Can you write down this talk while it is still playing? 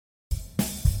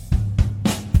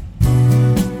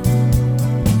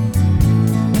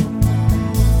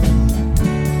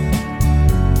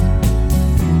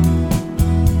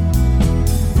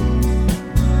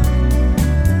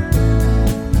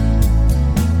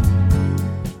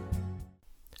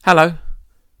Hello,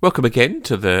 welcome again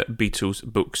to the Beatles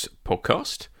Books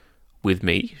podcast with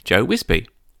me, Joe Wisby.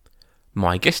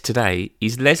 My guest today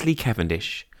is Leslie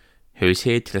Cavendish, who is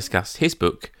here to discuss his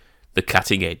book, The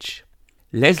Cutting Edge.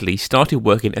 Leslie started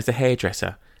working as a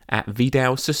hairdresser at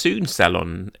Vidal Sassoon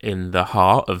salon in the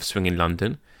heart of swinging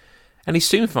London, and he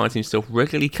soon finds himself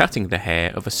regularly cutting the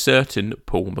hair of a certain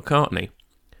Paul McCartney.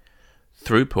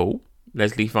 Through Paul,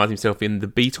 Leslie finds himself in the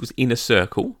Beatles' inner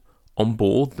circle, on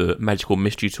board the Magical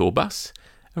Mystery Tour bus,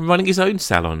 and running his own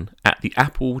salon at the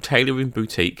Apple Tailoring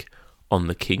Boutique on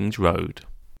the King's Road.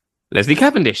 Leslie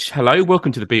Cavendish, hello,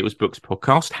 welcome to the Beatles Books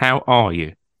podcast. How are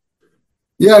you?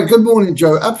 Yeah, good morning,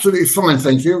 Joe. Absolutely fine,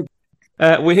 thank you.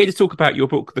 We're here to talk about your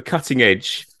book, The Cutting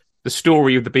Edge, the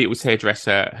story of the Beatles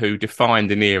hairdresser who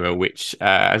defined an era, which,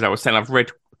 as I was saying, I've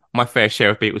read my fair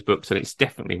share of Beatles books, and it's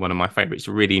definitely one of my favourites. It's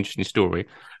a really interesting story.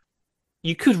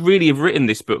 You could really have written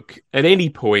this book at any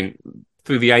point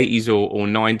through the 80s or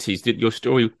 90s. That your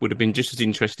story would have been just as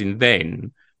interesting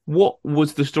then. What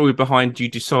was the story behind you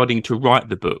deciding to write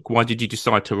the book? Why did you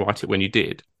decide to write it when you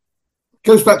did? It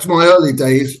goes back to my early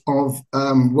days of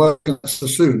working at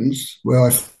Sassoon's, where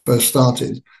I first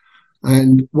started.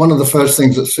 And one of the first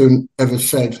things that Sassoon ever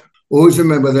said, always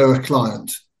remember they're a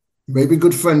client. You may be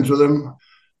good friends with them.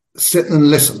 Sit and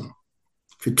listen.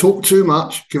 If you talk too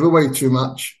much, give away too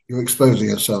much, you're exposing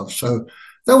yourself. So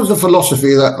that was the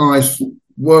philosophy that I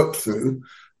worked through.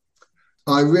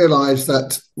 I realized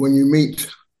that when you meet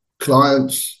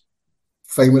clients,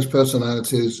 famous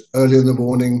personalities, early in the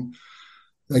morning,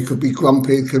 they could be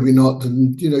grumpy, could be not,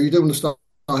 and you don't want to start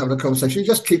having a conversation. You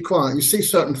just keep quiet. You see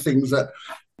certain things that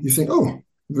you think, oh,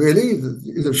 really?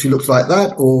 Either she looks like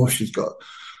that, or she's got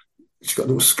a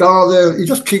little scar there. You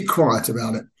just keep quiet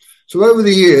about it. So over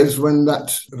the years, when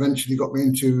that eventually got me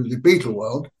into the Beatle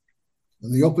world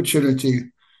and the opportunity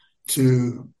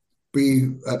to be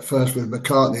at first with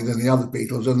McCartney, then the other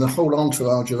Beatles and the whole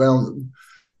entourage around them,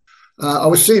 I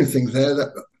was seeing things there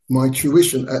that my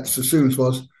tuition at Sassoon's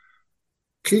was,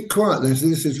 keep quiet,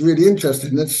 Leslie, this is really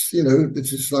interesting. This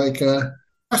is like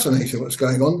fascinating what's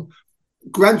going on.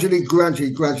 Gradually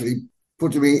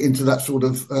putting me into that sort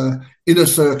of inner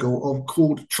circle of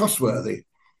called trustworthy.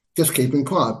 Just keeping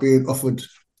quiet, being offered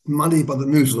money by the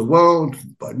news of the world,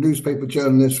 by newspaper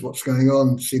journalists, what's going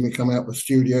on, see me come out of the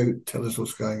studio, tell us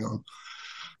what's going on.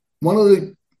 One of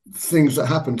the things that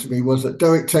happened to me was that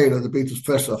Derek Taylor, the Beatles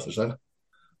press officer,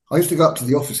 I used to go up to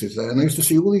the offices there and I used to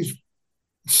see all these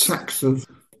sacks of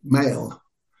mail.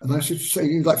 And I used to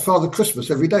say, like Father Christmas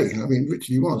every day. I mean,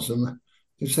 Richard he was. And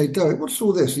he'd say, Derek, what's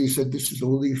all this? And he said, this is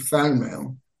all the fan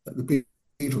mail that the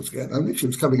Beatles get. And literally it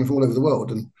was coming from all over the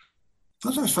world. And I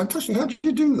thought, that's fantastic. How did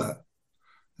you do that?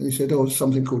 And he said, it's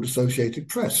something called Associated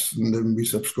Press. And then we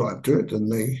subscribe to it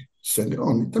and they send it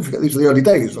on. Don't forget, these are the early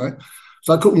days, right?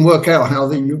 So I couldn't work out how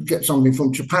then you get something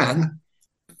from Japan.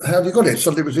 How have you got it?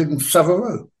 Suddenly it was in Savile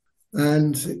Row.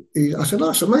 And I said,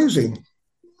 that's amazing.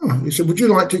 He said, would you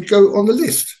like to go on the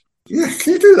list? Yeah,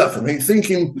 can you do that for me?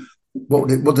 Thinking, what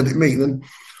did it mean? And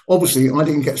obviously I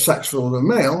didn't get sacks for all the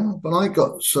mail, but I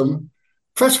got some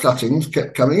press cuttings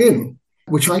kept coming in,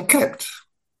 which I kept.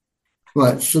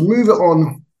 Right, so move it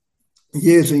on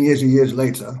years and years and years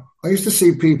later. I used to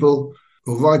see people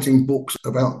who were writing books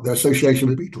about their association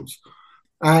with the Beatles.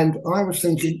 And I was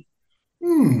thinking,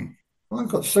 I've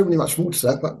got so many much more to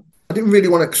say, but I didn't really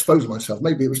want to expose myself.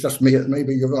 Maybe it was just me.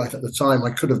 Maybe you're right. At the time,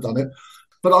 I could have done it.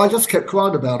 But I just kept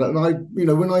quiet about it.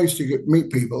 And when I used to meet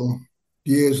people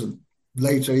years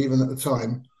later, even at the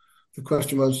time, the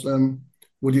question was,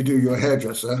 would you do? You're a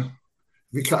hairdresser. Have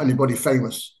you cut anybody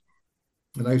famous?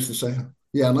 And I used to say,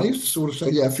 yeah. And I used to sort of say,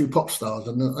 yeah, a few pop stars.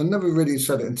 And I never really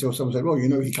said it until someone said, well,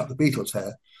 he cut the Beatles' hair.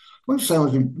 I won't say I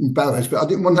was embarrassed, but I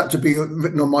didn't want that to be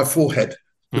written on my forehead,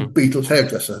 the Beatles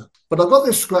hairdresser. But I got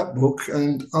this scrapbook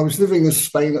and I was living in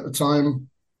Spain at the time.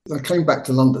 I came back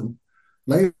to London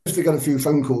and I used to get a few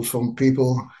phone calls from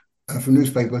people from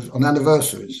newspapers on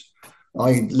anniversaries,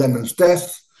 i.e. Lennon's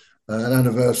death, an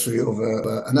anniversary of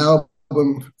an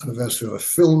album, anniversary of a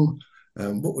film.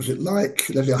 What was it like?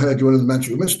 Leslie, I heard you were on the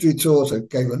Magical Mystery Tour, so I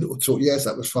gave a little talk. Yes,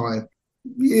 that was fine.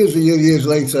 Years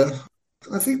later,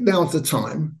 I think now's the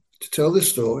time to tell this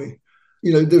story.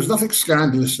 There was nothing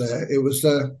scandalous there.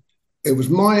 It was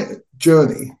my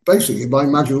journey, basically my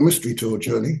Magical Mystery Tour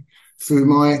journey, through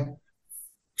my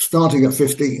starting at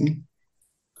 15.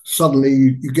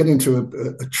 Suddenly you get into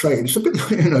a trade. It's a bit,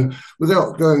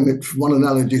 without going from one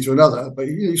analogy to another, but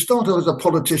you start off as a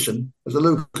politician, as a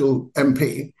local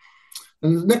MP,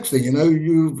 and the next thing you know,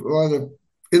 you're either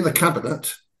in the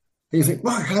cabinet, and you think,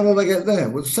 well, how did I get there?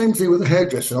 Well, the same thing with the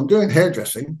hairdressing. I'm doing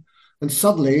hairdressing, And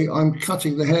suddenly I'm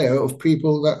cutting the hair of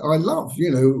people that I love,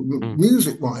 Mm.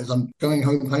 music-wise. I'm going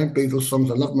home playing Beatles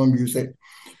songs. I love my music.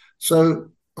 So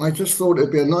I just thought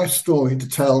it'd be a nice story to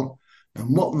tell.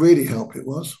 And what really helped it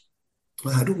was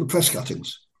I had all the press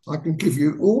cuttings. I can give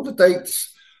you all the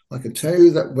dates. I can tell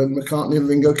you that when McCartney and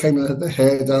Ringo came and had their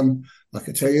hair done. I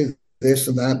can tell you this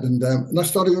and that. And I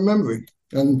started remembering.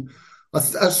 And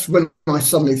that's when I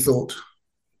suddenly thought,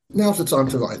 now's the time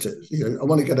to write it. I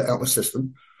want to get it out of the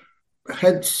system.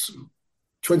 Hence,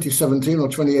 2017 or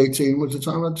 2018 was the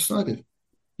time I decided.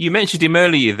 You mentioned him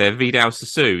earlier there, Vidal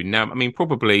Sassoon. Now, I mean,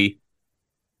 probably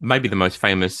maybe the most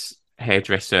famous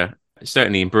hairdresser,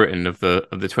 certainly in Britain of the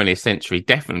 20th century,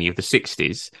 definitely of the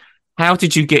 60s. How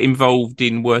did you get involved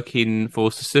in working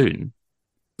for Sassoon?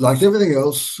 Like everything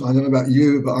else, I don't know about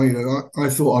you, but I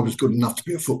thought I was good enough to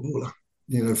be a footballer.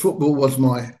 Football was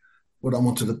what I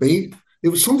wanted to be. It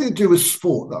was something to do with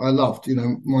sport that I loved.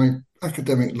 My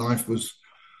academic life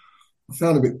I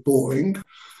found a bit boring.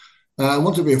 I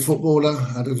wanted to be a footballer.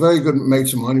 I had a very good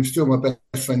mate of mine who's still my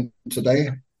best friend today.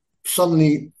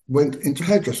 Suddenly went into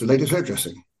hairdressing, ladies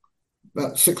hairdressing.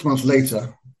 About 6 months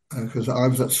later, because I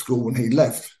was at school when he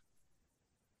left,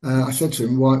 I said to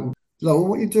him, "Why, Lowell,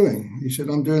 what are you doing?" He said,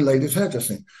 "I'm doing ladies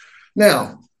hairdressing."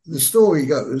 Now, the story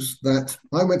goes that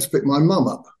I went to pick my mum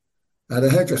up at a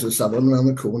hairdresser's salon around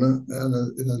the corner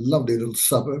in a lovely little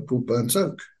suburb called Burnt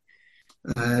Oak.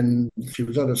 And she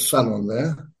was at a salon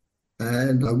there.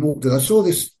 And I walked in. I saw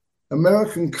this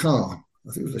American car.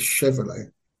 I think it was a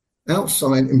Chevrolet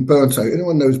outside in Burnt Oak.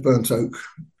 Anyone knows Burnt Oak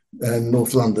and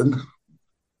North London?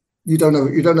 You don't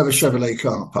have a Chevrolet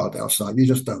car parked outside. You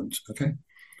just don't. Okay.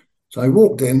 So I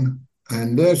walked in,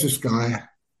 and there's this guy.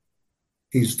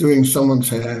 He's doing someone's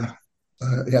hair.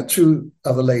 He had two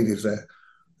other ladies there,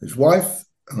 his wife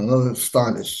and another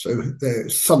stylist. So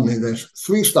suddenly there's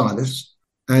three stylists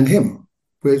and him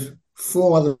with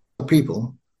four other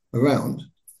people around.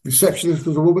 Receptionist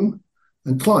was a woman,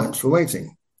 and clients were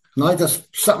waiting. And I just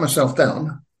sat myself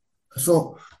down. I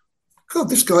thought, God,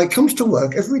 this guy comes to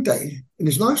work every day in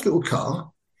his nice little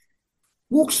car,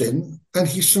 walks in, and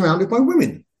he's surrounded by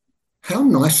women. How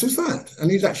nice is that? And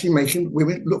he's actually making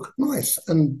women look nice.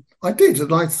 And I did.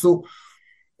 And I thought,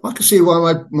 I could see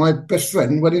why my best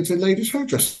friend went into ladies'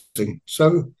 hairdressing.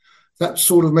 So that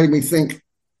sort of made me think,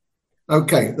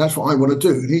 okay, that's what I want to do.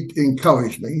 And he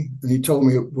encouraged me, and he told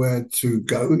me where to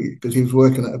go because he was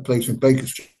working at a place in Baker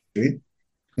Street.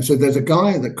 And so there's a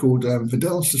guy that called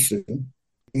Vidal Sassoon.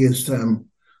 He is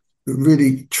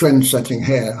really trend-setting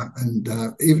hair, and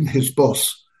even his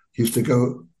boss used to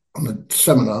go on a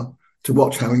seminar to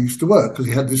watch how he used to work because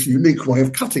he had this unique way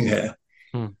of cutting hair.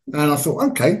 And I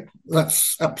thought, okay,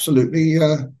 that's absolutely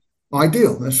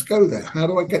ideal. Let's go there. How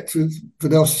do I get to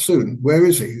Vidal Sassoon? Where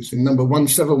is he? He's in number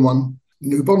 171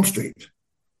 New Bond Street.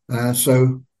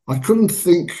 So I couldn't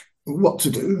think what to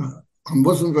do. I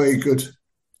wasn't very good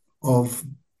of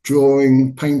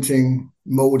drawing, painting,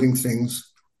 moulding things.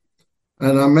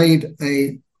 And I made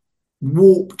a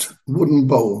warped wooden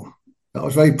bowl that I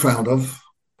was very proud of.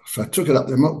 So I took it up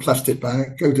there, plastic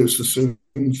bag, go to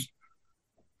Sassoon's.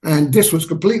 And this was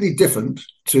completely different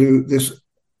to this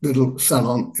little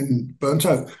salon in Burnt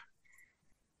Oak.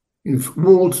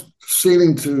 Walled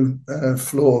ceiling to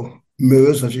floor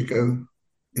mirrors as you go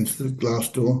into the glass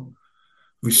door.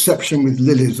 Reception with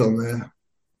lilies on there.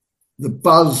 The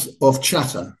buzz of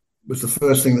chatter was the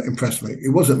first thing that impressed me. It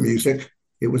wasn't music.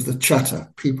 It was the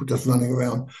chatter, people just running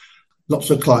around. Lots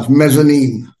of clients,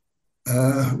 mezzanine,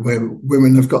 where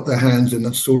women have got their hands in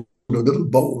a sort of little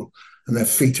bowl and their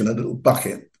feet in a little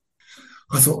bucket.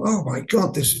 I thought, oh my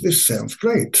God, this sounds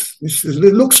great.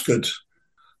 It looks good.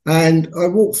 And I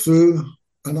walked through,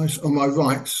 and on my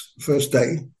right, first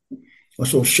day, I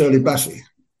saw Shirley Bassey.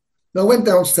 Now I went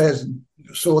downstairs and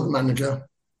saw the manager,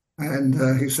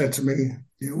 and he said to me,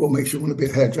 what makes you want to be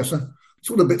a hairdresser?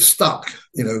 Sort of a bit stuck,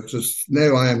 because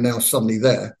there I am now suddenly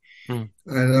there. And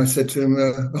I said to him,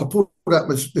 I'll pull out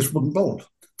this wooden bowl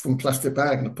from a plastic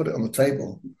bag and I put it on the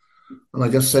table. And I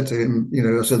just said to him,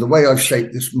 I said, the way I've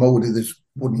shaped molded this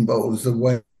wooden bowl is the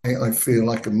way I feel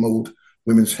I can mold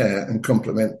women's hair and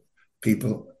compliment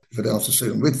people. Vidal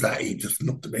Sassoon. With that, he just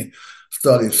looked at me,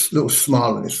 started a little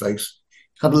smile on his face,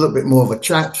 had a little bit more of a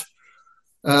chat.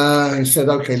 He said,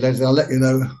 okay, Leslie, I'll let you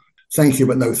know. Thank you,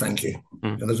 but no thank you.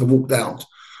 And as I walked out,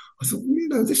 I thought,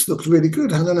 this looks really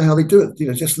good. I don't know how they do it.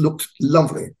 It just looked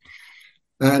lovely.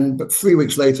 But 3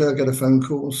 weeks later, I get a phone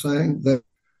call saying that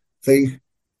they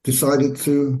decided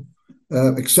to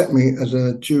accept me as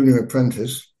a junior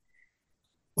apprentice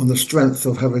on the strength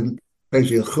of having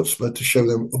basically a chutzpah to show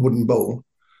them a wooden bowl.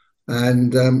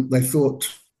 And they thought,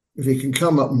 if you can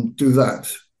come up and do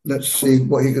that, let's see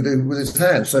what he could do with his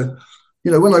hair. So,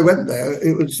 when I went there,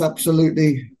 it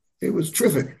was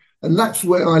terrific. And that's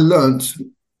where I learnt,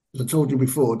 as I told you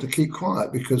before, to keep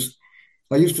quiet, because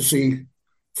I used to see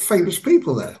famous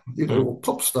people there, or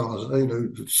pop stars,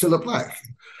 Cilla Black.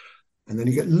 And then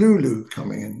you get Lulu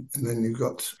coming in, and then you've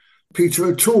got Peter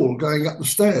O'Toole going up the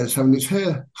stairs, having his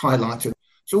hair highlighted.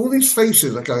 So all these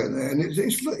faces are going there, and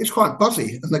it's quite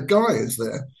buzzy. And the guys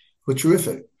there were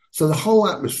terrific. So the whole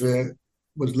atmosphere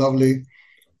was lovely,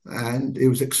 and it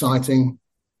was exciting.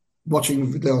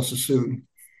 Watching Vidal Sassoon,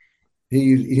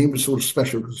 he was sort of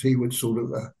special, because he would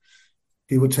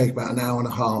take about an hour and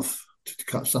a half to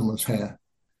cut someone's hair.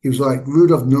 He was like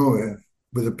Rudolf Nureyev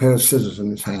with a pair of scissors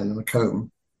in his hand and a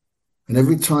comb. And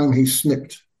every time he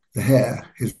snipped the hair,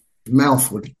 his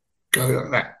mouth would go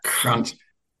like that crunch.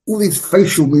 All these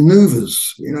facial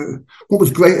maneuvers, What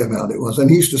was great about it was, and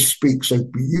he used to speak so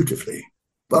beautifully.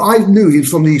 But I knew he was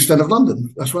from the East End of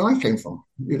London. That's where I came from.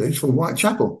 He's from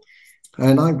Whitechapel.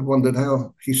 And I wondered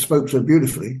how he spoke so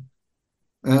beautifully.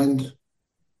 And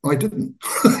I didn't.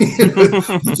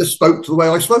 I just spoke the way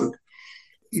I spoke.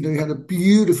 He had a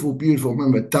beautiful, beautiful,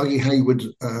 remember, Dougie Hayward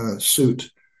suit.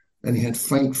 And he had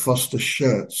Frank Foster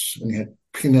shirts, and he had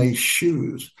Pinet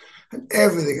shoes, and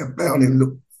everything about him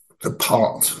looked the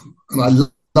part, and I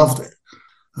loved it.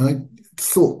 And I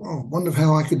thought, I wonder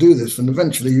how I could do this. And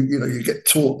eventually, you get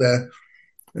taught there.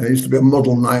 There used to be a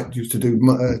model night. Used to do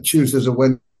Tuesdays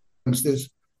and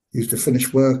Wednesdays. Used to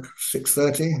finish work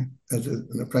 6:30 as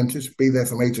an apprentice, be there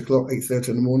from 8:00, 8:30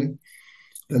 in the morning.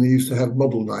 Then they used to have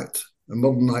model night. And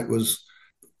model night was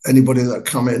anybody that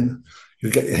come in,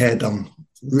 you'd get your hair done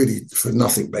really for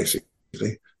nothing,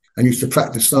 basically. And used to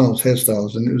practice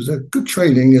hairstyles, and it was a good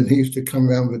training. And he used to come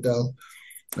around, Vidal,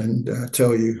 and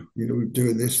tell you, we're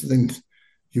doing this. And then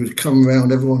he would come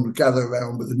around, everyone would gather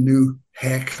around with a new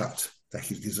haircut that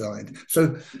he's designed.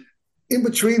 So in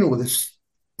between all this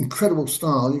incredible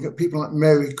style, you get people like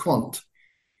Mary Quant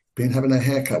having a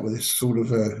haircut with this sort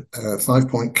of a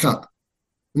 5-point cut.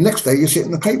 The next day you see it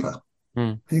in the paper.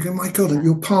 And you go, my God, and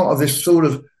you're part of this sort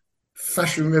of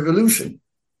fashion revolution.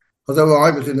 Although I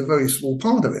was in a very small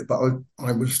part of it, but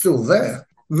I was still there.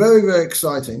 Very, very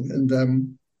exciting.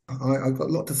 And I've got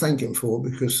a lot to thank him for,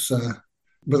 because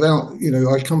without,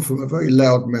 I come from a very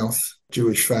loudmouth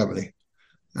Jewish family.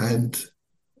 And,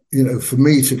 for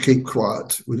me to keep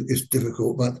quiet is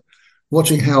difficult. But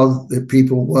watching how the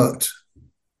people worked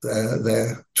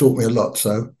there taught me a lot.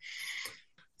 So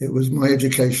it was my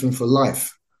education for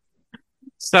life.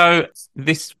 So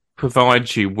this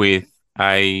provides you with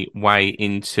a way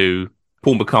into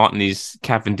Paul McCartney's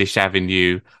Cavendish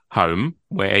Avenue home,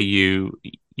 where you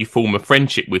form a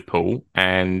friendship with Paul,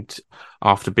 and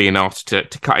after being asked to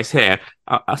cut his hair,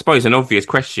 I suppose an obvious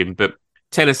question, but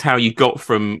tell us how you got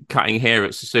from cutting hair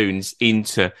at Sassoon's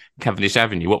into Cavendish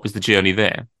Avenue. What was the journey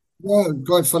there? Well,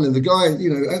 quite funny. The guy,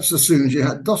 at Sassoon's, you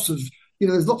had lots of,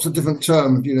 there's lots of different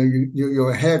terms. You're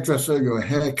a hairdresser, you're a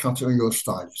hair cutter, and you're a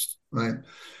stylist, right?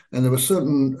 And there were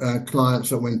certain clients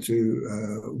that went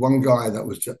to one guy that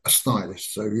was a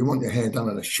stylist. So if you want your hair done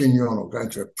at a chignon or going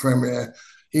to a premiere,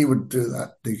 he would do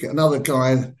that. You get another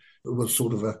guy that was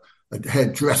sort of a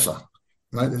hairdresser,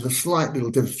 right? There's a slight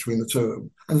little difference between the two of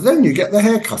them. And then you get the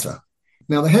hair cutter.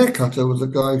 Now, the hair cutter was a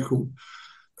guy called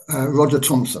Roger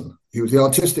Thompson. He was the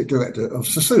artistic director of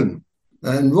Sassoon.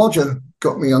 And Roger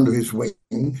got me under his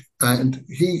wing, and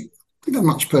he didn't have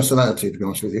much personality, to be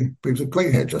honest with you, but he was a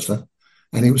great hairdresser.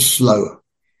 And he was slow.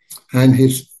 And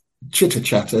his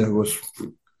chitter-chatter was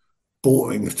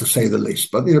boring, to say the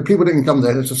least. But, people didn't come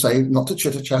there to say not to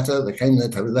chitter-chatter. They came there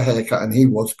to have the haircut, and he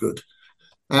was good.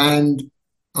 And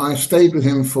I stayed with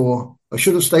him I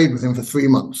should have stayed with him for 3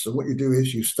 months. So what you do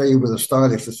is you stay with a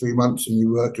stylist for 3 months, and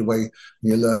you work your way, and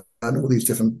you learn all these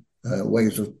different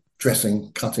ways of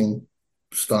dressing, cutting,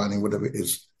 styling, whatever it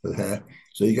is for the hair.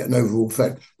 So you get an overall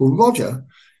effect. Well, Roger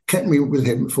kept me with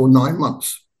him for 9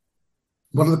 months.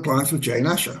 One of the clients was Jane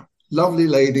Asher. Lovely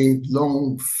lady,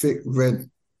 long, thick,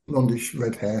 blondish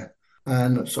red hair.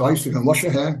 And so I used to go and wash her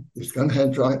hair, used to go and hair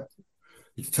dry it. It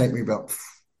used to take me about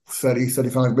 30,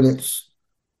 35 minutes.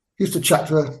 Used to chat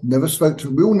to her, never spoke to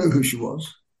her. We all knew who she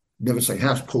was. Never say,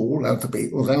 how's Paul, how's the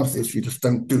Beatles, how's this? You just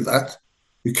don't do that.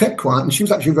 You kept quiet. And she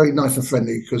was actually very nice and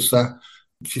friendly, because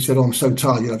she said, I'm so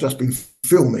tired, I've just been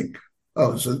filming.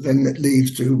 Oh, so then it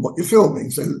leads to what you're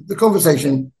filming. So the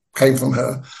conversation came from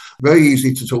her, very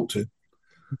easy to talk to.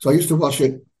 So I used to wash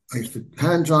it, I used to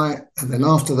hand dry it, and then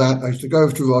after that, I used to go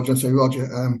over to Roger and say, Roger,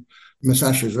 Miss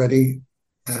Asher's ready.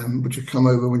 Would you come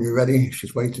over when you're ready?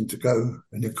 She's waiting to go.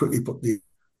 And he'd quickly put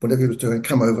whatever he was doing,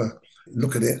 come over,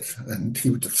 look at it, and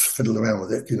he would just fiddle around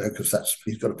with it, because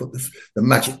he's got to put the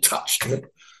magic touch to it.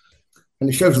 And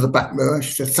he shows her the back mirror.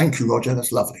 She said, "Thank you, Roger.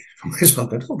 That's lovely." So I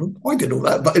go, "Oh, I did all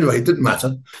that." But anyway, it didn't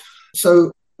matter.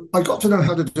 So I got to know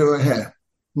how to do her hair.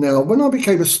 Now, when I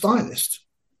became a stylist,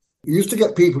 you used to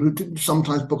get people who didn't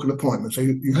sometimes book an appointment. So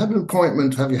you had an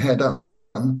appointment to have your hair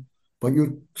done, but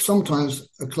sometimes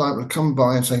a client would come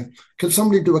by and say, "Can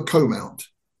somebody do a comb out?"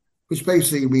 Which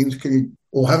basically means, "Can you,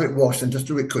 or have it washed and just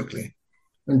do it quickly."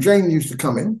 And Jane used to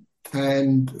come in,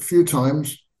 and a few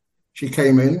times she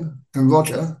came in, and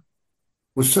Roger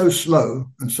was so slow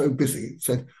and so busy,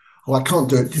 said, "Oh, I can't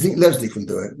do it. Do you think Leslie can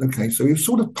do it?" Okay, so he was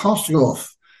sort of passing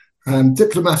off. And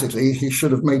diplomatically, he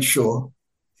should have made sure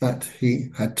that he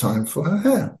had time for her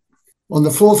hair. On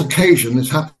the fourth occasion this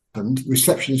happened, the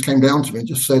receptionist came down to me and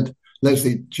just said,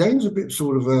 "Leslie, Jane's a bit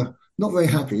sort of not very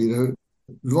happy.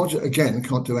 Roger, again,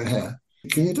 can't do her hair.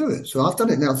 Can you do it?" So I've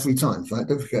done it now 3 times, right?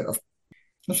 Don't forget.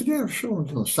 I said, "Yeah, sure."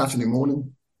 On Saturday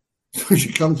morning. So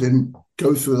she comes in,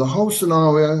 goes through the whole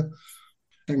scenario.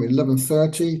 Maybe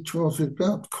 11:30, 12,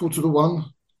 about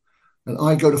 1:45. And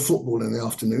I go to football in the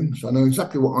afternoon, so I know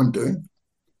exactly what I'm doing.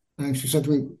 And she said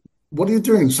to me, "What are you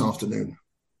doing this afternoon?"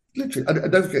 Literally, I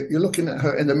don't forget, you're looking at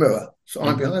her in the mirror. So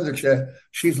I'm behind the chair,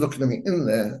 she's looking at me in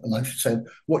there, and I said,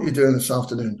 "What are you doing this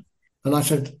afternoon?" And I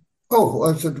said, "Oh,"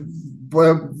 I said,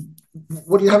 "well,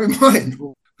 what do you have in mind?"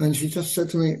 And she just said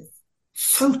to me,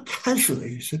 so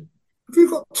casually, she said, "Have you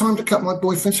got time to cut my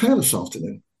boyfriend's hair this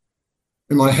afternoon?"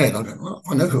 In my head, I go, "Well,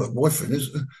 I know who her boyfriend is."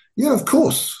 "Yeah, of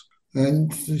course."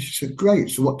 And she said, "Great.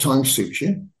 So what time suits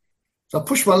you?" So I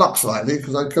pushed my luck slightly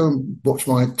because I go and watch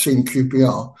my team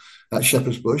QPR at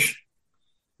Shepherd's Bush.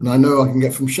 And I know I can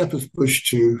get from Shepherd's Bush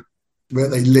to where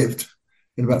they lived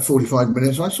in about 45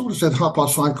 minutes. I sort of said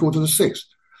 5:30, 5:45,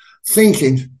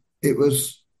 thinking it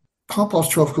was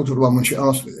 12:30, 1:45 when she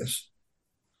asked me this.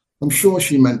 I'm sure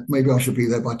she meant maybe I should be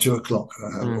there by 2:00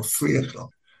 or 3:00.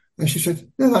 And she said,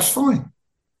 "Yeah, that's fine.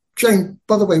 Jane,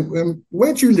 by the way,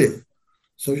 where do you live?"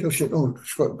 So she said, she's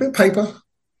got a bit of paper.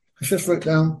 I just wrote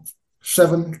down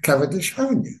 7 Cavendish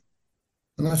Avenue.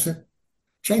 And I said,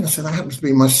 "Jane," I said, "that happens to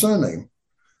be my surname."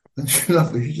 And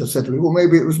she just said to me, "Well,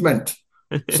 maybe it was meant."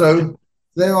 So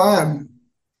there I am,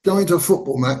 going to a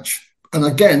football match. And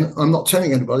again, I'm not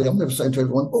telling anybody. I'm never saying to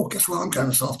everyone, "Oh, guess where I'm going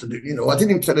this afternoon?" I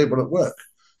didn't even tell anyone at work.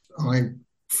 I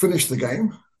finished the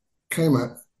game, came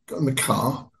out, got in the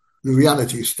car. The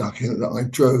reality stuck in that I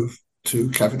drove to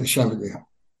Cavendish Avenue.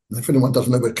 And if anyone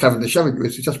doesn't know where Cavendish Avenue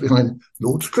is, it's just behind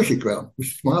Lord's Cricket Ground,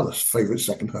 which is my other favourite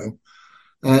second home.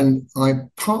 And I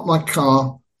parked my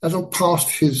car as I passed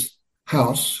his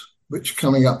house, which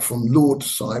coming up from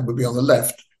Lord's side would be on the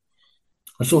left.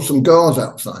 I saw some girls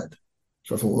outside.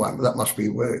 So I thought, well, that must be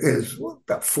where it is. Well,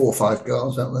 about 4 or 5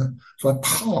 girls out there. So I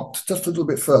parked just a little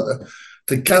bit further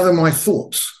to gather my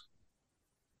thoughts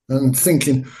and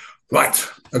thinking, right,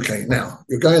 okay, now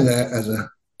you're going there as a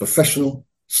professional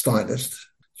stylist.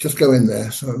 Just go in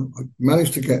there. So I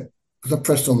managed to get, as I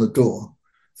pressed on the door,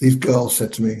 these girls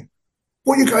said to me,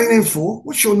 "What are you going in for?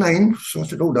 What's your name?" So I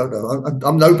said, "Oh, no,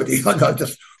 I'm nobody." I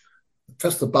just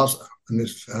pressed the buzzer, and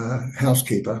this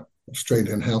housekeeper,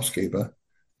 Australian housekeeper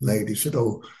lady said,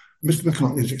 "Oh, Mr.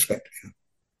 McCartney is expecting you."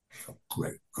 Oh,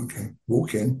 great, okay.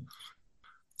 Walk in,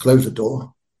 close the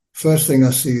door. First thing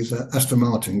I see is Aston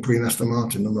Martin, green Aston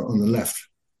Martin on the left.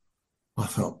 I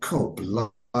thought, God,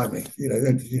 blimey,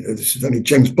 this is only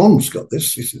James Bond's got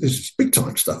this. This is big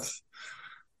time stuff.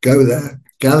 Go there,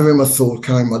 gather in my thought,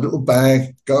 carry my little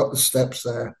bag, go up the steps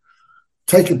there,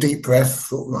 take a deep breath.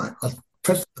 Thought, right, I'll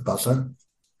press the buzzer.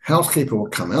 Housekeeper will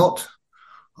come out.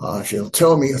 She'll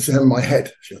tell me, it's in my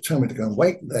head. She'll tell me to go and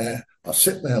wait there. I'll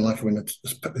sit there like I'm in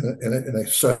a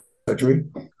surgery,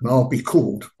 and I'll be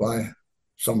called by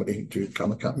somebody to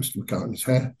come and cut Mr. McCartney's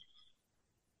hair.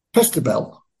 Press the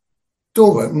bell.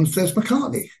 Door opens. There's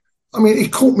McCartney. I mean, he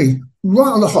caught me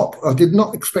right on the hop. I did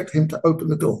not expect him to open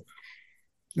the door.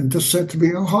 And just said to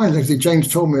me, "Oh, hi, Leslie. James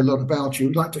told me a lot about you.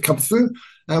 Would like to come through?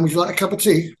 And would you like a cup of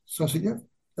tea?" So I said, "Yeah.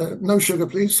 No sugar,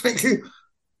 please. Thank you."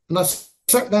 And I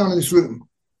sat down in this room,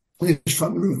 in this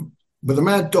front room, with a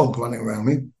mad dog running around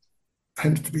me.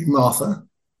 Tended to be Martha.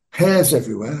 Hairs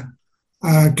everywhere.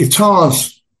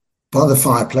 Guitars by the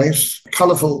fireplace.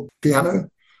 Colourful piano.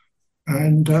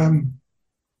 And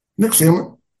next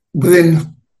thing,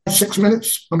 within 6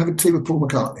 minutes, I'm having tea with Paul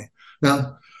McCartney.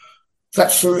 Now,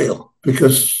 that's surreal,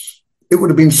 because it would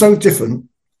have been so different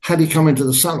had he come into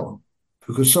the salon,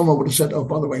 because someone would have said, "Oh,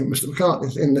 by the way, Mr.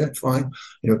 McCartney's in there, fine.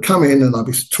 Come in," and I'd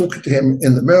be talking to him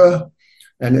in the mirror,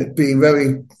 and it'd be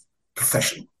very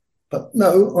professional. But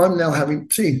no, I'm now having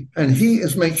tea, and he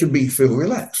is making me feel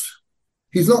relaxed.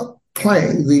 He's not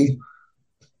playing the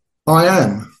I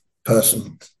am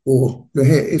person or you're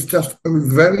here. It's just a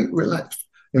very relaxed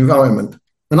environment.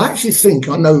 And I actually think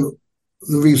I know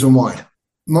the reason why.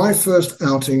 My first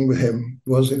outing with him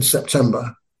was in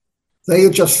September. They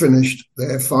had just finished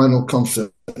their final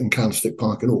concert in Candlestick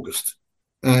Park in August.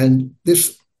 And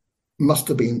this must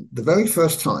have been the very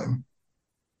first time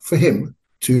for him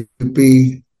to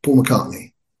be Paul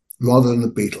McCartney rather than the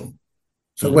Beatle.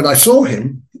 So when I saw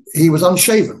him, he was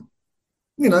unshaven.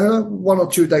 1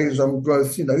 or 2 days on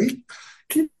growth, can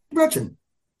you imagine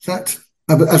that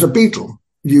as a Beatle,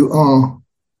 you are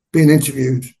being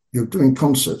interviewed, you're doing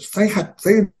concerts. They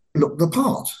looked the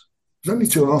part. It was only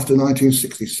till after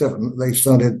 1967 that they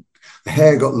started, the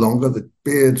hair got longer, the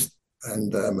beards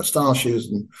and moustaches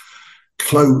and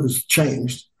clothes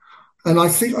changed. And I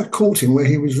think I caught him where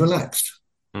he was relaxed.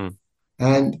 Mm.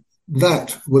 And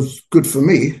that was good for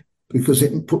me because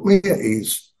it put me at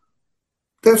ease.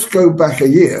 Let's go back a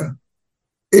year.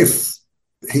 If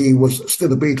he was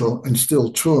still a Beatle and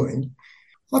still touring,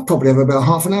 I'd probably have about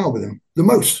half an hour with him, the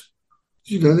most.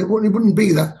 It wouldn't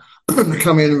be that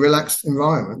come in a relaxed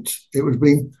environment. It would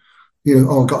be,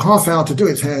 I've got half hour to do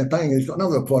his hair, bang, he's got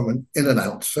another appointment, in and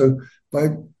out. So by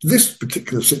this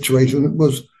particular situation, it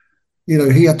was,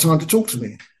 he had time to talk to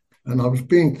me. And I was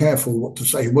being careful what to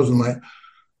say. It wasn't like,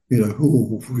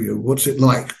 what's it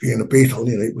like being a Beatle?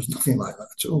 It was nothing like that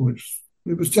at all.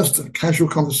 It was just a casual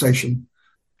conversation.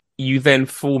 You then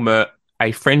form a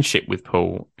friendship with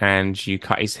Paul and you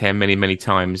cut his hair many, many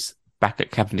times back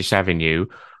at Cavendish Avenue.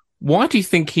 Why do you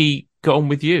think he got on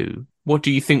with you? What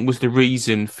do you think was the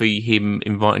reason for him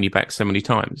inviting you back so many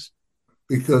times?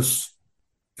 Because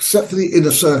except for the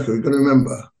inner circle, you've got to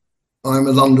remember, I'm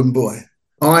a London boy.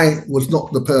 I was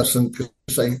not the person to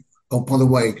say, oh, by the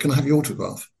way, can I have your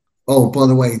autograph? Oh, by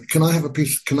the way, can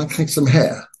I take some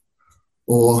hair?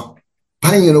 Or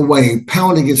banging away,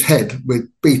 pounding his head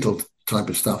with Beatle type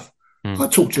of stuff. I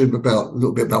talked to him a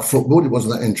little bit about football. He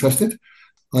wasn't that interested.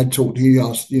 He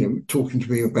asked, talking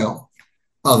to me about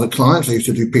other clients. I used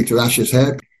to do Peter Ash's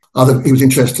hair. He was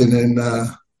interested in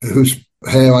whose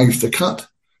hair I used to cut.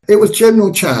 It was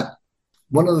general chat.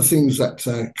 One of the things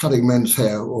that cutting men's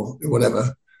hair or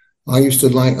whatever, I used to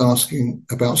like asking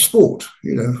about sport.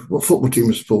 What football team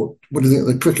is sport? What do you think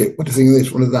of the cricket? What do you think of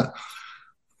this? What of that?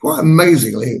 Quite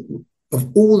amazingly,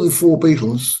 of all the four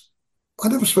Beatles, I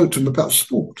never spoke to them about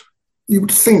sport. You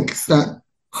would think that,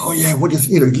 oh yeah, what do you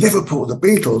think? Liverpool, the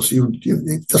Beatles,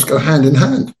 you just go hand in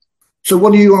hand. So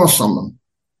what do you ask someone?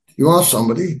 You ask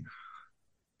somebody,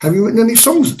 have you written any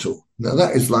songs at all? Now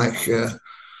that is like a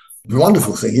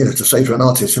wonderful thing, to say to an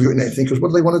artist, have you written anything? Because what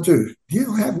do they want to do? Yeah,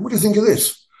 I have. What do you think of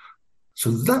this?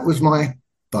 So that was my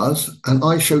buzz, and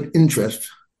I showed interest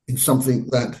in something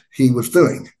that he was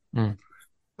doing. Mm.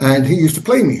 And he used to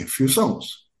play me a few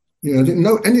songs. I didn't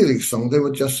know any of these songs. They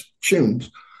were just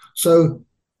tunes. So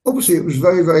obviously it was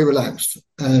very, very relaxed.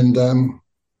 And the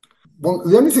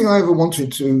only thing I ever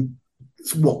wanted to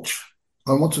watch,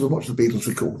 I wanted to watch the Beatles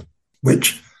record,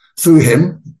 which through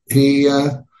him, he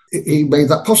made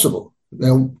that possible.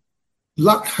 Now,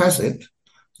 luck has it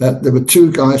that there were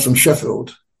two guys from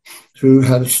Sheffield who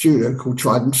had a studio called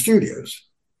Trident Studios,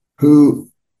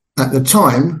 who at the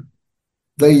time,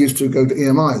 they used to go to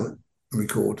EMI and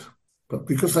record. But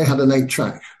because they had an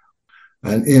 8-track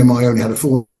and EMI only had a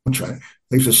 4-track,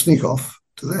 they used to sneak off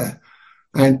to there.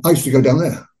 And I used to go down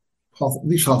there at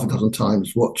least half a dozen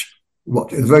times, watch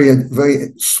a very,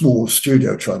 very small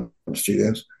studio, Trident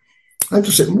Studios. I used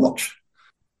to sit and watch.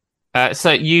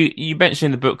 So you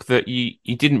mentioned in the book that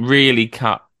you didn't really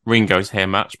cut Ringo's hair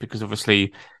much because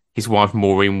obviously his wife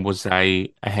Maureen was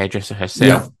a hairdresser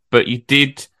herself, but you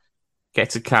did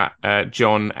get to cut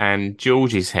John and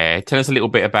George's hair. Tell us a little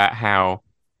bit about how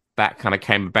that kind of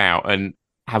came about and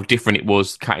how different it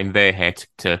was cutting their hair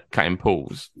to cutting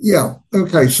Paul's. Yeah.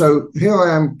 Okay. So here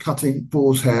I am cutting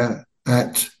Paul's hair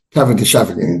at Cavendish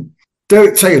Avenue.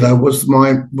 Derek Taylor was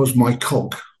my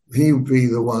cog. He would be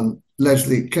the one.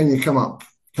 Leslie, can you come up,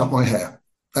 cut my hair?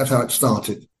 That's how it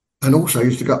started. And also I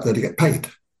used to go up there to get paid.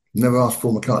 Never asked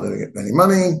Paul McCartney to get any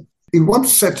money. He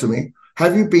once said to me,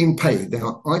 have you been paid?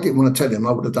 Now, I didn't want to tell him.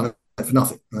 I would have done it for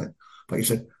nothing, right? But he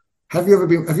said, have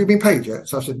you been paid yet?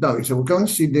 So I said, no. He said, well, go and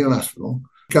see Neil Aspinall,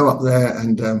 go up there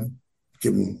and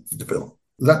give him the bill.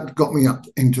 That got me up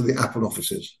into the Apple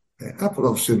offices. The Apple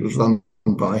offices was run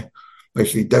by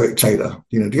basically Derek Taylor.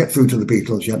 To get through to the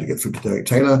Beatles, you had to get through to Derek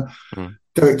Taylor. Mm.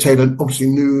 Derek Taylor obviously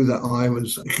knew that I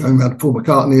was going around to Paul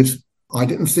McCartney's. I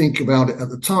didn't think about it at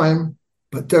the time,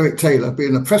 but Derek Taylor,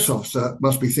 being a press officer,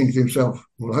 must be thinking to himself,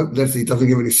 well, I hope Leslie doesn't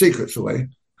give any secrets away.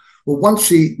 Well, once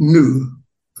he knew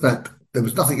that there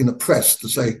was nothing in the press to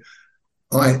say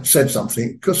I said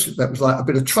something, because that was like a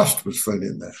bit of trust was thrown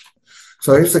in there.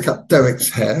 So I used to cut Derek's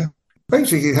hair.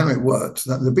 basically how it worked,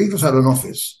 that the Beatles had an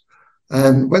office.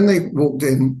 And when they walked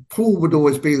in, Paul would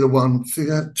always be the one. So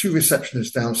you had two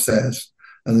receptionists downstairs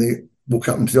and they walk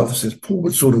up into the offices. Paul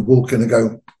would sort of walk in and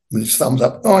go with his thumbs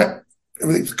up, all right,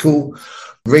 everything's cool.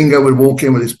 Ringo would walk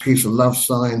in with his peace of love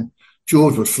sign.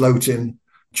 George would float in.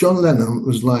 John Lennon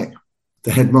was like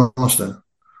the headmaster.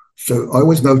 So I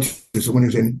always noticed that when he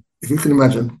was in, if you can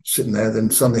imagine sitting there,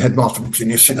 then suddenly the headmaster walks in,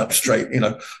 you sit up straight, you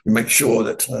make sure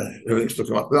that everything's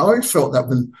looking up. But I always felt that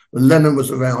when Lennon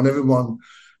was around, everyone,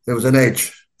 there was an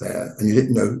edge there, and you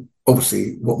didn't know,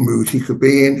 obviously, what mood he could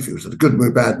be in, if he was in a good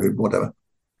mood, bad mood, whatever.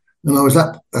 And I was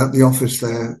at the office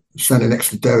there, standing next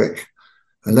to Derek,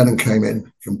 and Lennon came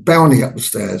in, bounding up the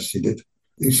stairs, he did.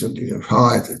 He said,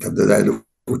 hi, they had a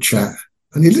little chat.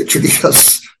 And he literally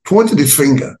just pointed his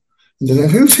finger and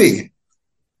said, who's he?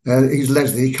 He's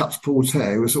Leslie, he cuts Paul's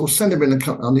hair. He was all, send him in and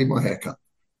cut, I need my hair cut.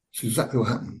 That's exactly what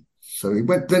happened. So he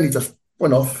just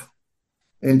went off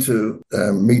into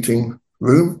a meeting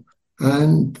room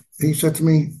and he said to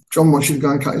me, John wants you to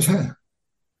go and cut his hair.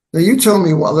 Now you tell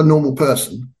me what other normal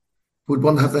person would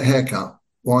want to have their hair cut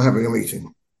while having a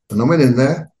meeting. And I went in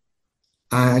there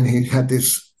and he had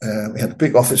this, he had a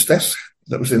big office desk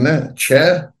that was in there, a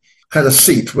chair, had a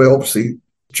seat where obviously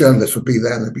journalists would be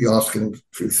there and they'd be asking him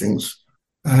a few things.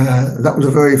 That was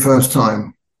the very first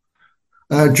time.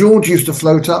 George used to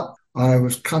float up. I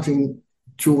was cutting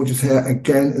George's hair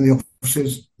again in the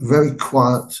offices, very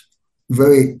quiet,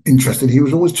 very interested. He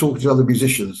was always talking to other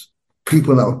musicians,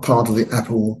 people that were part of the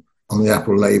Apple, on the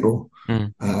Apple label,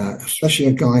 especially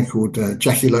a guy called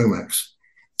Jackie Lomax,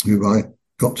 who I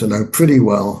got to know pretty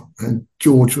well. And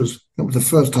that was the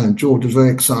first time George was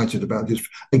very excited about this.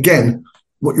 Again,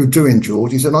 what you're doing,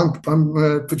 George, he said, I'm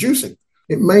producing.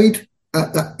 It made...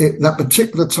 At that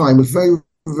particular time was very,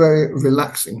 very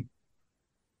relaxing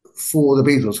for the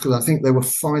Beatles because I think they were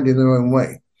finding their own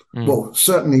way. Well,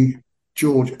 certainly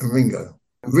George and Ringo.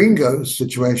 Ringo's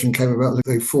situation came about that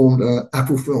they formed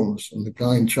Apple Films, and the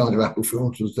guy in charge of Apple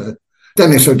Films was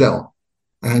Dennis O'Dell.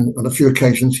 And on a few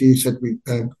occasions he said,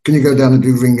 can you go down and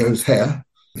do Ringo's hair?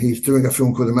 He's doing a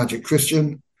film called The Magic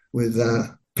Christian with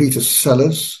Peter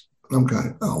Sellers. And I'm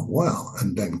going, oh, wow.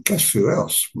 And then guess who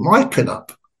else? My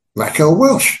pin-up. Raquel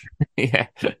Welch. Yeah.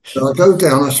 So I go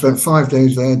down, I spent 5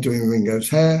 days there doing Ringo's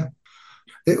hair.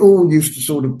 It all used to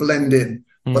sort of blend in.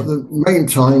 But the main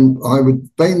time, I would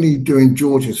mainly doing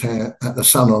George's hair at the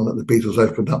salon that the Beatles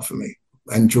opened up for me.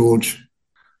 And George,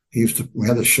 we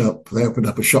had a shop, they opened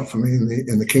up a shop for me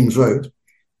in the King's Road,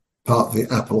 part of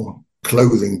the Apple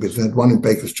clothing business. They had one in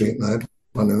Baker Street and I had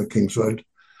one in the King's Road.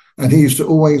 And he used to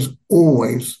always,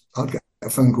 I'd get a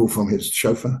phone call from his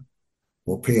chauffeur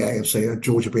or PA and say,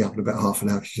 George will be up in about half an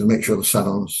hour to make sure the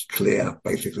salon's clear,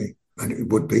 basically. And it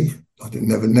would be. I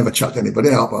never chucked anybody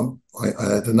out, but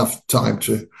I had enough time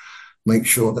to make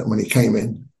sure that when he came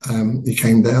in, he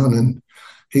came down and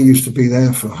he used to be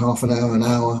there for half an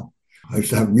hour. I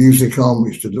used to have music on. We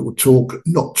used to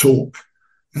not talk.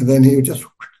 And then he would just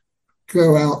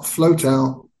go out, float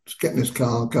out, just get in his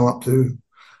car, go up to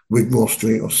Wigmore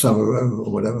Street or Savile Row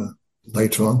or whatever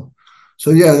later on.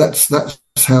 So, yeah, that's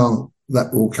how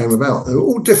that all came about. They were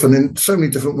all different in so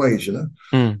many different ways,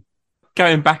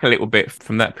 Going back a little bit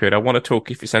from that period, I want to talk,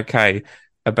 if it's okay,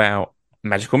 about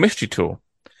Magical Mystery Tour.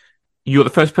 You're the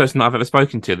first person I've ever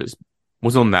spoken to that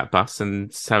was on that bus,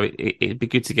 and so it'd be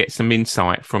good to get some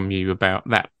insight from you about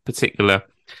that particular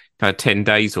kind of 10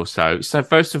 days or so. So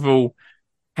first of all,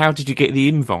 how did you get the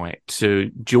invite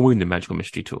to join the Magical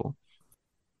Mystery Tour?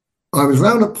 I was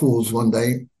round at Paul's one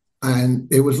day,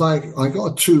 and it was like I got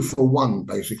a 2-for-1,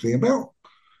 basically, about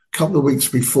a couple of weeks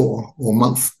before or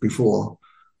month before.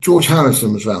 George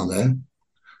Harrison was around there,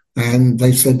 and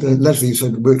they said, Leslie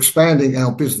said, we're expanding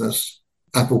our business,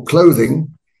 Apple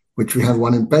Clothing, which we have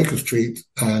one in Baker Street,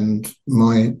 and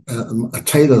a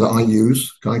tailor that I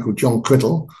use, a guy called John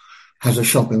Criddle, has a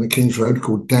shop in the King's Road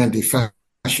called Dandy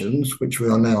Fashions, which we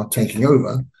are now taking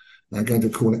over. They're going to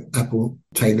call it Apple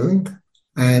Tailoring.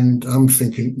 And I'm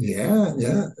thinking, yeah.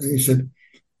 And he said,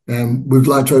 we'd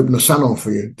like to open a salon for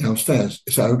you downstairs.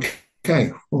 Is that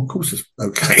okay? Well, of course it's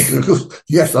okay.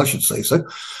 Yes, I should say so.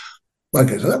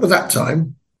 Okay, so that was that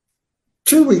time.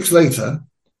 2 weeks later,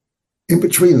 in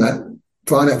between that,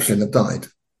 Brian Epstein had died.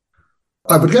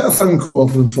 I would get a phone call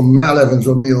from Mal Evans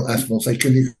or Neil Aspel and say,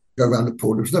 can you go round to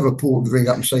Paul? There was never Paul to ring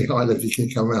up and say, hi, Leslie, can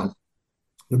you come round?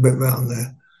 A bit round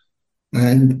there.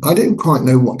 And I didn't quite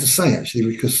know what to say, actually,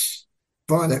 because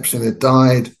Brian Epstein had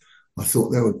died. I thought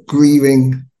they were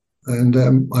grieving. And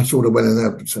I sort of went in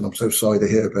there and said, I'm so sorry to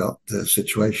hear about the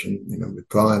situation, with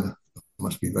Brian. It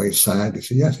must be very sad. He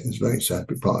said, yes, it's very sad,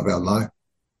 but part of our life.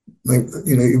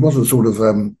 He wasn't sort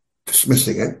of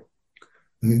dismissing it.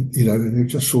 And, and he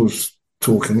just sort of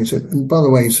talking. He said, and by the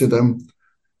way, he said,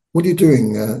 what are you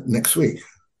doing next week?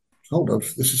 Hold on,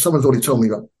 someone's already told me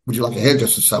about, would you like a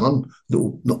hairdresser salon?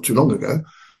 Not too long ago.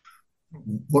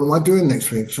 What am I doing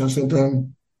next week? So I said,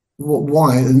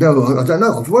 why? No, I don't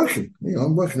know. I was working.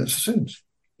 I'm working at Sassoon's.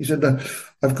 He said,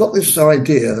 I've got this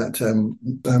idea that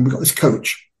we've got this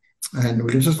coach, and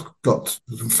we've just got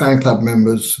some fan club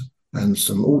members and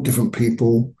some all different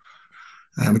people,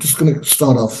 and we're just going to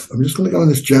start off. I'm just going to go on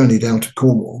this journey down to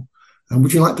Cornwall. And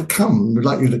would you like to come? We'd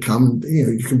like you to come.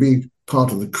 You can be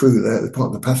part of the crew there, part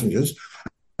of the passengers,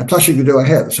 and plus you can do our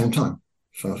hair at the same time.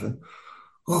 So I said,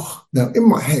 oh, now in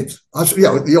my head,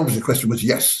 the obvious question was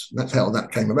yes. That's how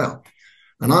that came about.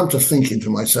 And I'm just thinking to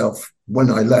myself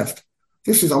when I left,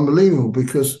 this is unbelievable,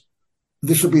 because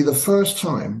this would be the first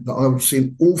time that I would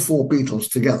see all four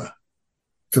Beatles together.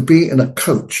 To be in a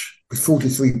coach with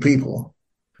 43 people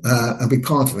and be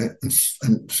part of it and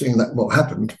seeing that what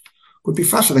happened would be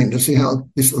fascinating to see how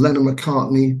this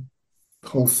Lennon-McCartney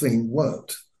whole thing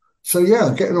worked. So,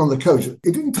 yeah, getting on the coach, it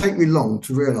didn't take me long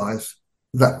to realise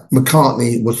that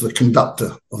McCartney was the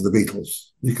conductor of the Beatles.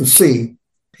 You can see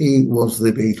he was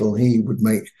the Beatle.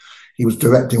 He was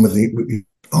directing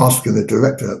asking the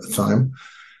director at the time,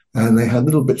 and they had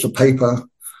little bits of paper.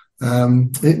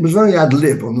 It was very ad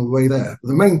lib on the way there.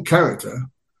 The main character,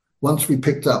 once we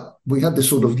picked up, we had this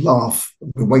sort of laugh.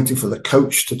 We're waiting for the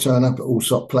coach to turn up at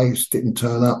Allsop Place, didn't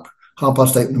turn up.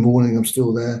 8:30 in the morning, I'm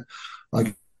still there.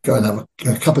 I go and have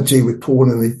a cup of tea with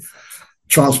Paul in the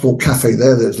Transport Cafe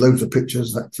there. There's loads of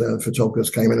pictures that photographers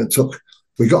came in and took.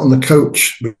 We got on the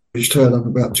coach, which turned up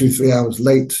about 2-3 hours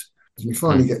late. As we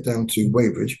finally get down to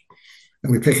Weybridge,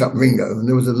 and we pick up Ringo, and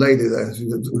there was a lady there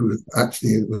who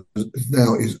actually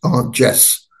now is Aunt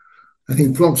Jess, and he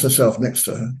plonks herself next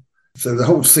to her. So the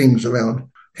whole scene's around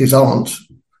his aunt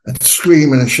and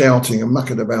screaming and shouting and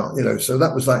mucking about, so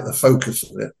that was like the focus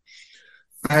of it.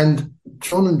 And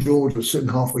John and George were sitting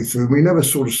halfway through. We never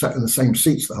sort of sat in the same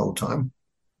seats the whole time.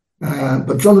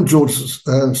 But John and George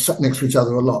sat next to each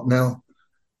other a lot. Now,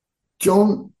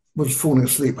 John was falling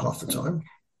asleep half the time.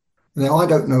 Now, I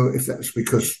don't know if that's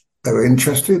because they were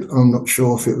interested. I'm not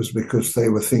sure if it was because they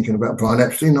were thinking about Brian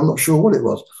Epstein. I'm not sure what it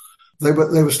was. They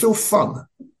were still fun.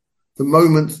 The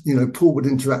moment, Paul would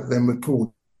interact then with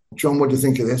Paul. John, what do you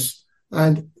think of this?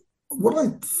 And what I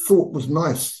thought was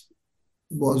nice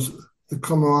was the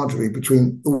camaraderie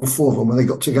between all four of them when they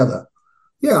got together.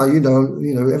 Yeah,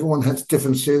 everyone has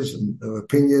differences and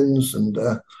opinions, and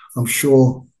I'm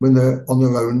sure when they're on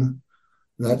their own,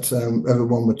 that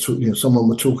everyone would talk, someone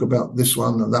would talk about this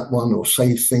one or that one, or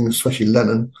say things, especially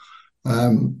Lennon,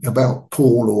 about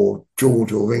Paul or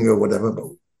George or Ringo or whatever. But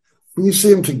when you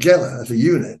see them together as a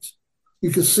unit,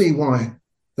 you can see why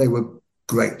they were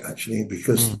great, actually,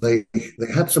 because they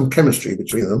had some chemistry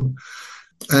between them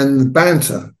and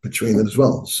banter between them as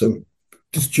well. So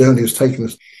this journey has taken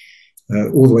us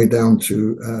all the way down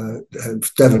to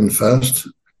Devon first.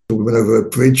 We went over a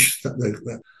bridge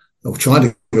or tried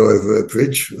to go over a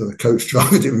bridge. The coach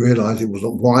driver didn't realise it was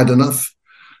not wide enough.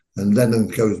 And Lennon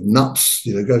goes nuts,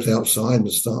 goes outside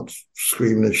and starts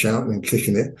screaming and shouting and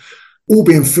kicking it. All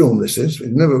being filmed, this is.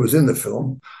 It never was in the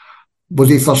film. Was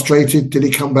he frustrated? Did he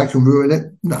come back and ruin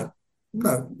it? No.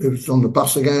 It was on the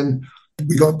bus again.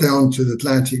 We got down to the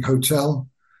Atlantic Hotel,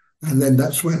 and then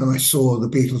that's when I saw the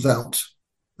Beatles out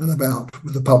and about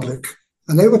with the public.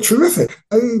 And they were terrific.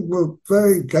 They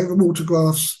gave them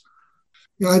autographs.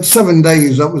 I had 7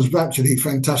 days. That was actually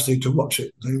fantastic to watch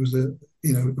it. It was it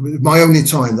was my only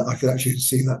time that I could actually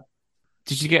see that.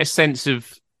 Did you get a sense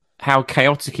of how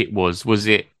chaotic it was? Was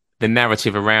it the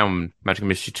narrative around Magical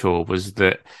Mystery Tour was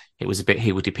that it was a bit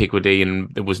higgledy-piggledy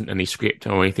and there wasn't any script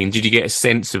or anything? Did you get a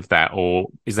sense of that, or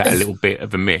is that a little bit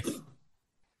of a myth?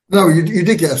 No, you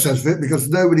did get a sense of it, because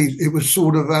it was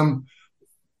sort of,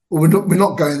 we're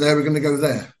not going there, we're going to go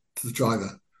there, to the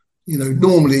driver.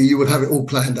 Normally you would have it all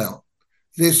planned out.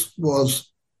 This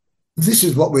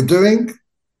is what we're doing.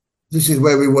 This is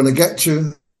where we want to get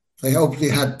to. They obviously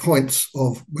had points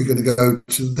of, we're going to go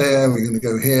to there, we're going to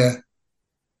go here.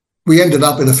 We ended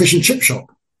up in a fish and chip shop.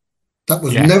 That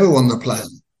was never on the plan.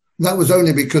 That was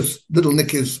only because little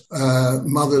Nicky's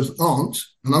mother's aunt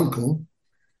and uncle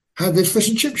had this fish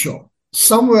and chip shop.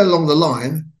 Somewhere along the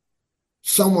line,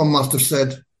 someone must have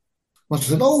said,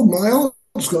 oh, my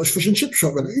aunt's got a fish and chip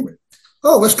shop.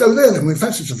 Oh, let's go there then. We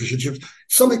fancy some fish and chips.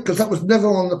 Something, because that was never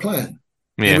on the plan.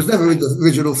 Yeah. It was never in the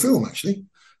original film, actually.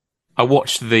 I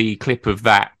watched the clip of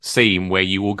that scene where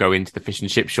you all go into the fish and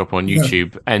chip shop on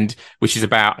YouTube, and which is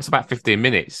about 15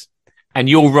 minutes. And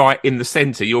you're right in the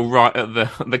centre. You're right at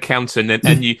the counter, and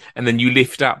then you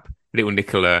lift up little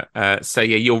Nicola. So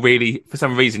yeah, you're really, for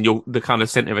some reason, you're the kind of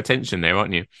centre of attention there,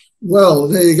 aren't you? Well,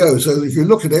 there you go. So if you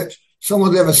look at it,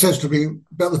 someone ever says to me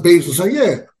about the Beatles, will say,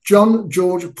 yeah, John,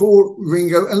 George, Paul,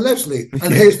 Ringo, and Leslie.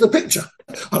 And here's the picture.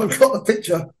 And I've got the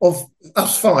picture of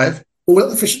us five all at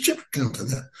the fish and chip counter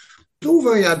there. It's all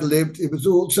very ad-libbed. It was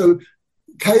all so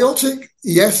chaotic,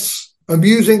 yes.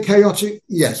 Amusing, chaotic,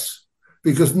 yes.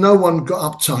 Because no one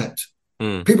got uptight.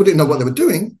 People didn't know what they were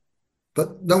doing,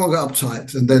 but no one got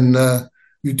uptight. And then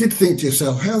you did think to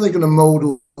yourself, how are they going to mould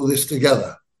all this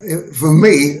together? For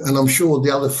me, and I'm sure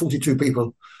the other 42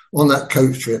 people on that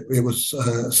coach trip, it was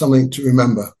something to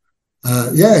remember.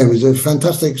 It was a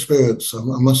fantastic experience, I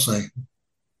must say.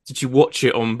 Did you watch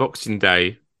it on Boxing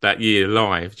Day that year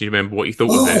live? Do you remember what you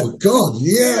thought of it? Oh, God,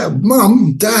 yeah.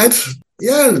 Mum, Dad,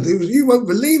 yeah, you won't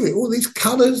believe it. All these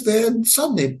colours there, and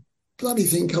suddenly bloody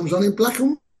thing comes on in black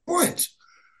and white.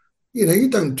 You know, you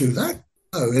don't do that.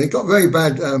 Oh, and it got very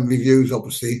bad reviews,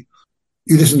 obviously.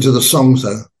 You listen to the songs,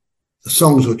 though. The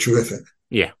songs were terrific.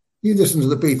 Yeah. You listen to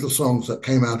the Beatles songs that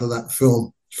came out of that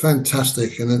film.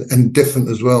 Fantastic and different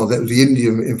as well. That was the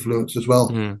Indian influence as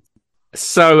well.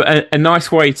 So a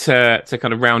nice way to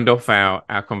kind of round off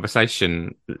our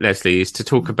conversation, Leslie, is to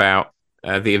talk about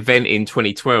the event in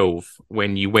 2012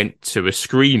 when you went to a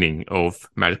screening of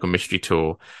Magical Mystery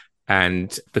Tour,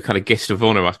 and the kind of guest of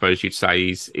honour, I suppose you'd say,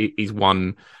 is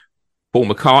one Paul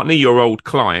McCartney, your old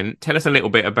client. Tell us a little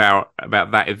bit about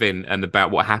that event and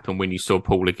about what happened when you saw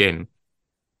Paul again.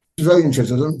 It's very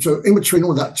interesting. So in between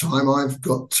all that time, I've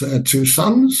got two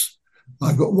sons.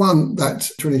 I've got one that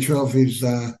 2012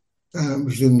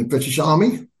 was in the British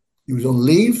Army. He was on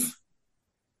leave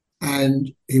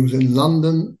and he was in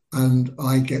London, and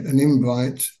I get an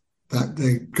invite that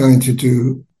they're going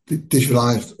to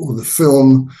digitalize all the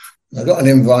film. I got an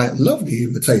invite, lovely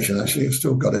invitation actually, I've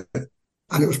still got it.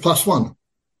 And it was +1.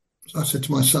 So I said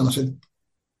to my son, I said,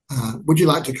 would you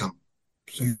like to come?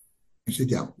 So he said,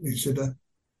 yeah. He said,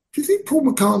 do you think Paul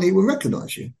McCartney will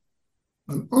recognise you?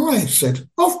 And I said,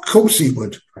 of course he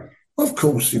would. Of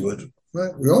course he would.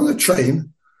 Right? We're on the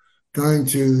train going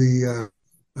to the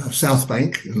South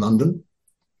Bank in London.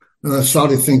 And I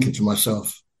started thinking to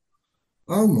myself,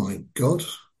 oh my God,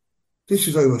 this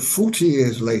is over 40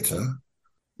 years later.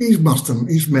 He's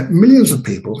met millions of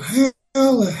people. How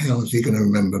the hell is he going to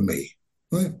remember me?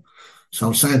 Right? So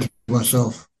I'm saying to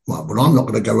myself, well, I'm not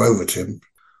going to go over to him.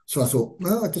 So I thought,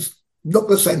 no, I just not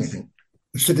going to say anything.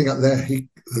 Sitting up there, the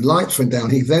lights went down.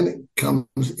 He then comes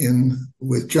in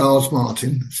with Giles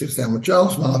Martin, sits down with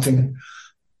Giles Martin.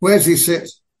 Where does he sit?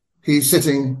 He's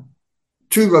sitting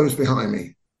 2 rows behind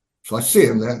me. So I see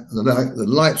him there, and the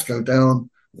lights go down,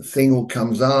 the thing all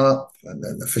comes up, and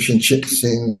then the fish and chips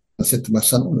thing. I said to my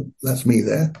son, oh, that's me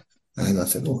there. And I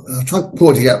said, I tried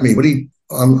pointing at me, but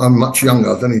I'm much younger.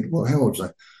 I was only, how old was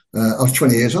I? I was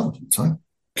 20 years old at the time.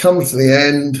 Comes to the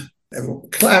end, everyone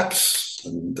claps,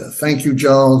 and thank you,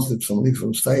 Giles. Did somebody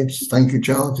from stage? Thank you,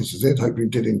 Giles. This is it. Hope you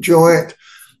did enjoy it.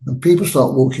 And people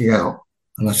start walking out.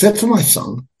 And I said to my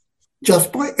son,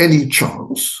 just by any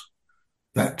chance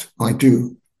that I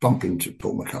do bump into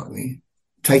Paul McCartney,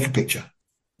 take a picture.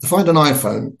 If I had an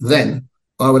iPhone, then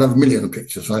I would have a million of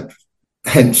pictures, right?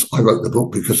 Hence, I wrote the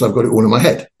book because I've got it all in my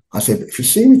head. I said, if you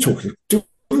see me talking, do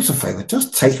us a favour,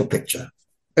 just take a picture.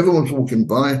 Everyone's walking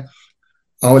by.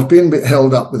 I was being a bit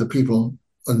held up with the people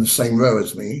on the same row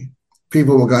as me.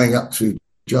 People were going up to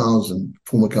Giles and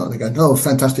Paul McCartney going, oh,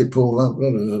 fantastic, Paul.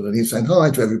 And he's saying hi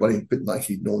to everybody, a bit like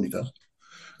he normally does.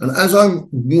 And as I'm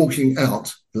walking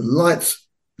out, the lights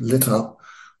lit up.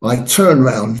 I turned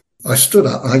round, I stood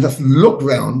up, and I just looked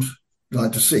round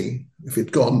like to see if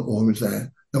he'd gone or he was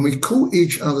there. And we caught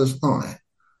each other's eye.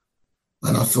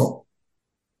 And I thought,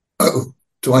 oh,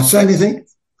 do I say anything?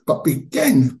 But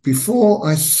again, before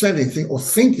I said anything or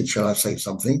thinking, shall I say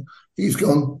something, he's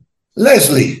gone,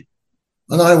 Leslie.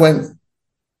 And I went,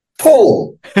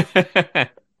 Paul. And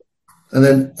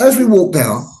then as we walked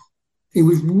out, he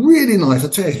was really nice. I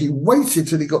tell you, he waited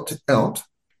till he got out,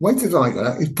 waited till I got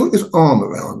out. He put his arm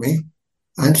around me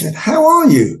and said, how are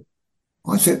you?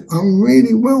 I said, I'm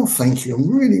really well, thank you. I'm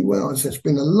really well. I said, it's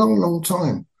been a long, long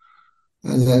time.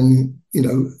 And then,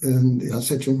 and I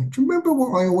said to him, do you remember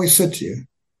what I always said to you?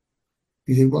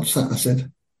 He said, what's that? I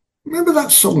said, remember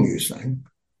that song you sang?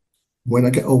 When I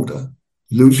get older,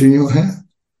 losing your hair?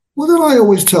 What did I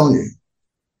always tell you? He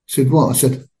said, what? I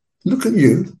said, look at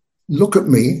you, look at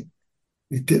me.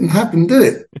 It didn't happen,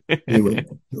 did it? He went,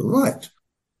 you're right.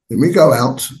 Then we go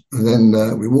out, and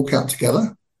then we walk out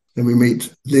together. Then we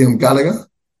meet Liam Gallagher.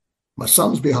 My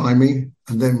son's behind me,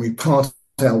 and then we part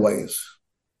our ways.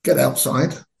 Get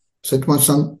outside. I said to my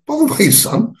son, by the way,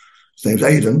 son, his name's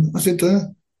Aidan. I said,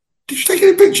 do did you take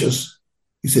any pictures?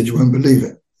 He said, you won't believe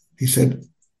it. He said,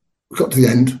 we got to the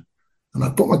end and I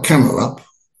put my camera up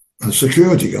and a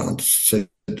security guard said,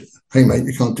 hey, mate,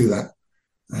 you can't do that.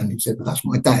 And he said, but that's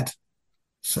my dad.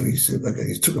 So he said, okay,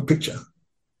 he took a picture.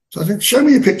 So I said, show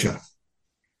me your picture.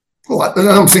 All right, and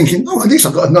I'm thinking, at least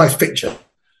I've got a nice picture.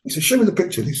 He said, show me the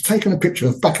picture. He's taken a picture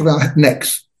of the back of our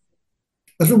necks.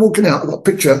 As we're walking out, I've got a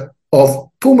picture of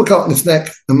Paul McCartney's neck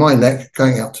and my neck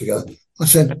going out together. I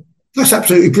said, that's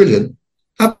absolutely brilliant.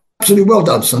 Absolutely well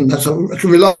done, son. I can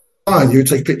rely on you to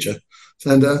take a picture.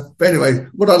 And but anyway,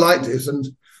 what I liked is, and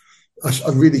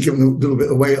I've really given a little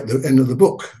bit away at the end of the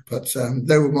book, but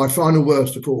they were my final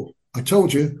words to Paul. I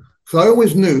told you, because I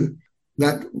always knew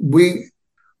that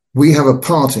we have a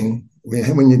parting.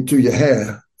 When you do your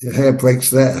hair breaks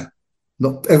there.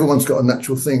 Not everyone's got a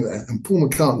natural thing there. And Paul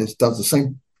McCartney does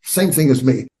the same thing as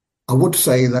me. I would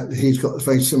say that he's got a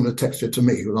very similar texture to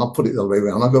me, and I'll put it the other way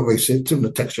around. I've got a very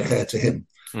similar texture hair to him.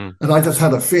 Mm. And I just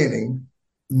had a feeling,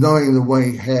 knowing the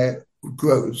way hair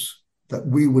grows, that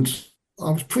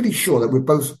I was pretty sure that we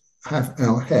both have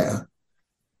our hair,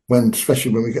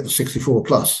 especially when we get to 64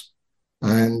 plus.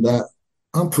 And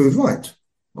I'm proved right.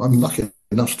 I'm lucky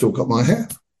enough to still got my hair.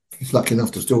 He's lucky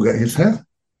enough to still get his hair.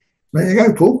 There you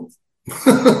go, Paul.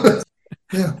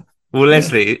 Yeah. Well,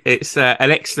 Leslie, it's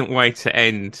an excellent way to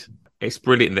end. It's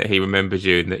brilliant that he remembers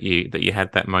you and that you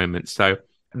had that moment. So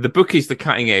the book is The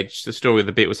Cutting Edge, the story of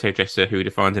the Beatles hairdresser who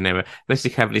defined an era. Leslie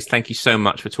Cavendish, thank you so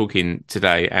much for talking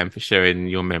today and for sharing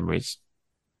your memories.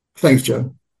 Thanks,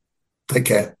 Joe. Take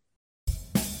care.